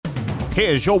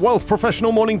Here's your Wealth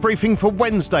Professional morning briefing for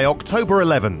Wednesday, October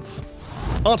 11th.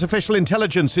 Artificial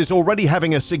intelligence is already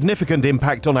having a significant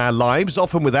impact on our lives,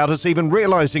 often without us even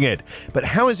realizing it. But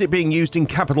how is it being used in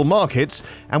capital markets,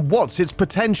 and what's its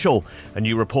potential? A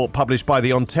new report published by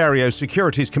the Ontario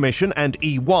Securities Commission and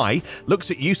EY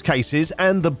looks at use cases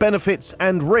and the benefits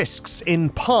and risks, in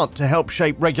part to help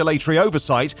shape regulatory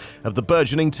oversight of the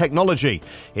burgeoning technology.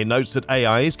 It notes that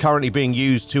AI is currently being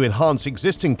used to enhance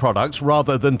existing products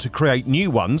rather than to create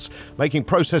new ones, making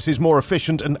processes more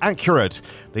efficient and accurate.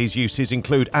 These uses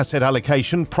include asset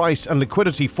allocation, price and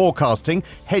liquidity forecasting,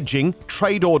 hedging,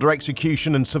 trade order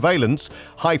execution and surveillance,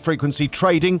 high-frequency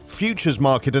trading, futures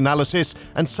market analysis,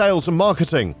 and sales and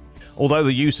marketing. Although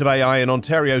the use of AI in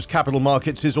Ontario's capital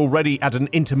markets is already at an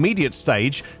intermediate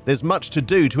stage, there's much to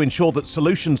do to ensure that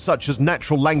solutions such as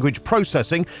natural language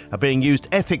processing are being used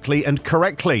ethically and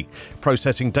correctly.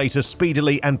 Processing data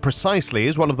speedily and precisely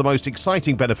is one of the most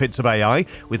exciting benefits of AI,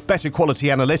 with better quality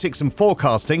analytics and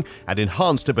forecasting and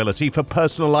enhanced ability for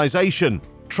personalization.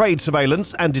 Trade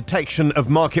surveillance and detection of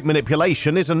market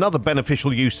manipulation is another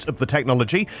beneficial use of the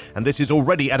technology, and this is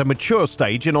already at a mature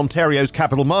stage in Ontario's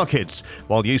capital markets,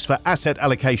 while use for asset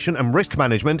allocation and risk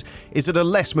management is at a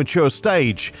less mature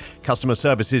stage. Customer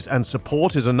services and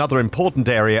support is another important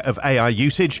area of AI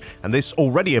usage, and this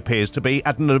already appears to be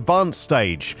at an advanced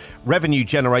stage. Revenue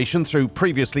generation through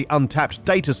previously untapped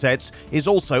data sets is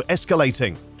also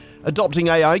escalating. Adopting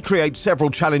AI creates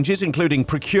several challenges, including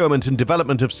procurement and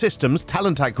development of systems,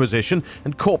 talent acquisition,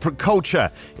 and corporate culture.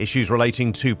 Issues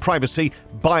relating to privacy,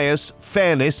 bias,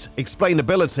 fairness,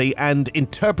 explainability, and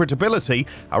interpretability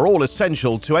are all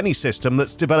essential to any system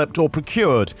that's developed or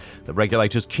procured. The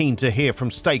regulator's keen to hear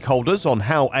from stakeholders on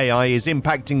how AI is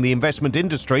impacting the investment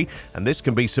industry, and this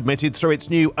can be submitted through its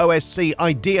new OSC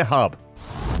Idea Hub.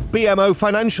 BMO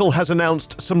Financial has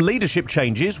announced some leadership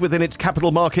changes within its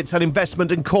capital markets and investment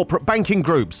and corporate banking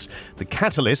groups. The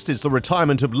catalyst is the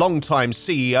retirement of longtime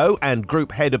CEO and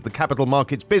group head of the capital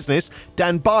markets business,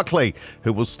 Dan Barclay,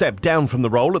 who will step down from the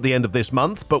role at the end of this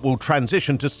month but will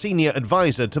transition to senior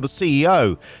advisor to the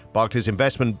CEO. Barclay's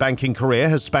investment banking career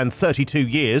has spanned 32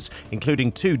 years,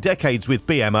 including 2 decades with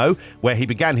BMO, where he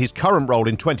began his current role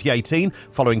in 2018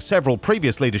 following several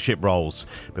previous leadership roles.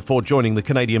 Before joining the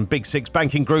Canadian Big Six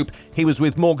banking group, he was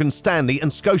with Morgan Stanley and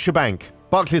Scotiabank.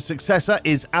 Barclay's successor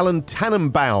is Alan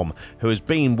Tannenbaum, who has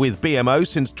been with BMO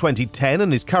since 2010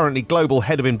 and is currently Global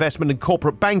Head of Investment and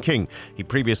Corporate Banking. He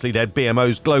previously led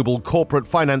BMO's Global Corporate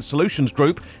Finance Solutions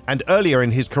Group, and earlier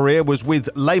in his career was with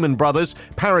Lehman Brothers,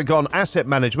 Paragon Asset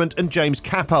Management and James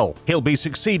Capel. He'll be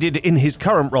succeeded in his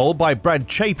current role by Brad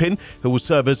Chapin, who will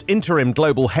serve as Interim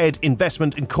Global Head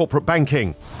Investment and Corporate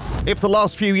Banking. If the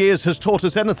last few years has taught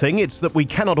us anything, it's that we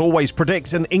cannot always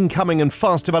predict an incoming and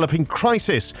fast-developing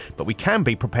crisis, but we can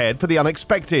be prepared for the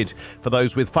unexpected. For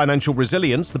those with financial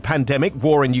resilience, the pandemic,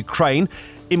 war in Ukraine,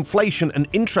 inflation and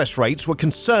interest rates were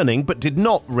concerning but did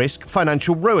not risk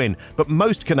financial ruin. But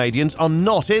most Canadians are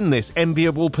not in this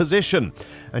enviable position.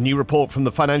 A new report from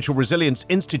the Financial Resilience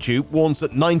Institute warns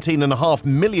that 19.5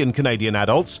 million Canadian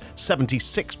adults,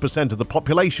 76% of the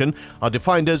population, are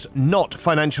defined as not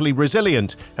financially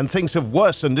resilient, and things have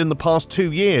worsened in the past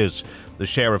 2 years. The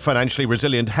share of financially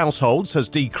resilient households has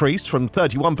decreased from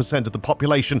 31% of the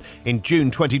population in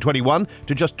June 2021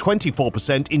 to just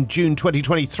 24% in June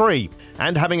 2023.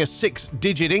 And having a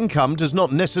 6-digit income does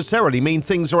not necessarily mean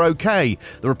things are okay.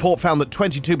 The report found that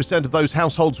 22% of those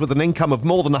households with an income of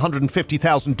more than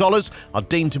 $150,000 are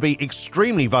deemed to be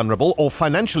extremely vulnerable or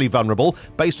financially vulnerable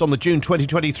based on the June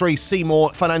 2023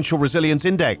 Seymour Financial Resilience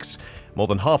Index. More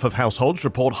than half of households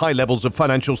report high levels of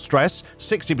financial stress,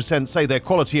 60% say their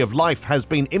quality of life has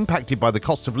been impacted by the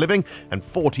cost of living, and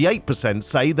 48%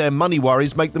 say their money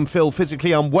worries make them feel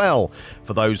physically unwell.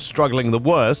 For those struggling the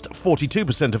worst,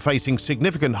 42% are facing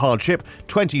significant hardship,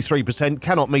 23%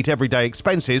 cannot meet everyday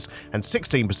expenses, and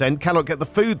 16% cannot get the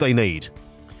food they need.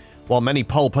 While many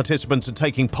poll participants are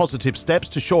taking positive steps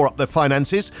to shore up their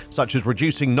finances, such as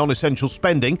reducing non-essential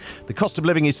spending, the cost of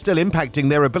living is still impacting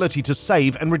their ability to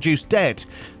save and reduce debt.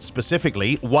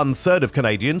 Specifically, 1/3 of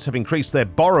Canadians have increased their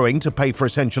borrowing to pay for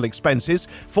essential expenses,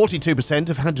 42%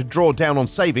 have had to draw down on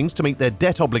savings to meet their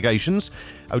debt obligations,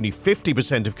 only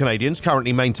 50% of Canadians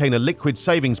currently maintain a liquid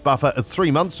savings buffer of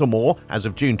 3 months or more as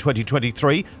of June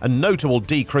 2023, a notable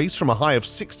decrease from a high of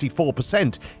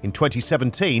 64% in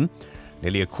 2017.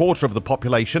 Nearly a quarter of the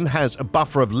population has a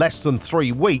buffer of less than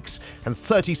 3 weeks, and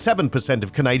 37%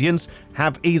 of Canadians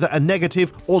have either a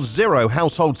negative or zero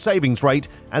household savings rate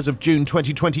as of June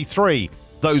 2023.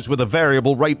 Those with a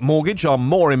variable rate mortgage are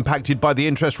more impacted by the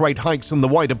interest rate hikes than the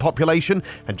wider population,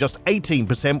 and just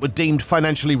 18% were deemed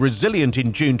financially resilient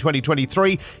in June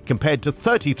 2023 compared to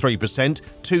 33%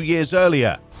 2 years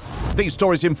earlier. These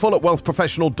stories in full at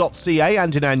WealthProfessional.ca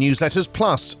and in our newsletters.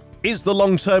 Plus, is the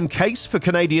long-term case for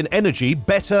Canadian energy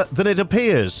better than it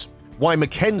appears? Why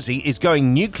Mackenzie is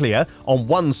going nuclear on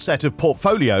one set of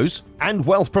portfolios, and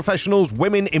Wealth Professional's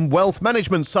Women in Wealth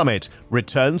Management Summit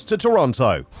returns to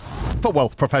Toronto. For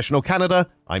Wealth Professional Canada,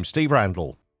 I'm Steve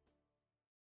Randall.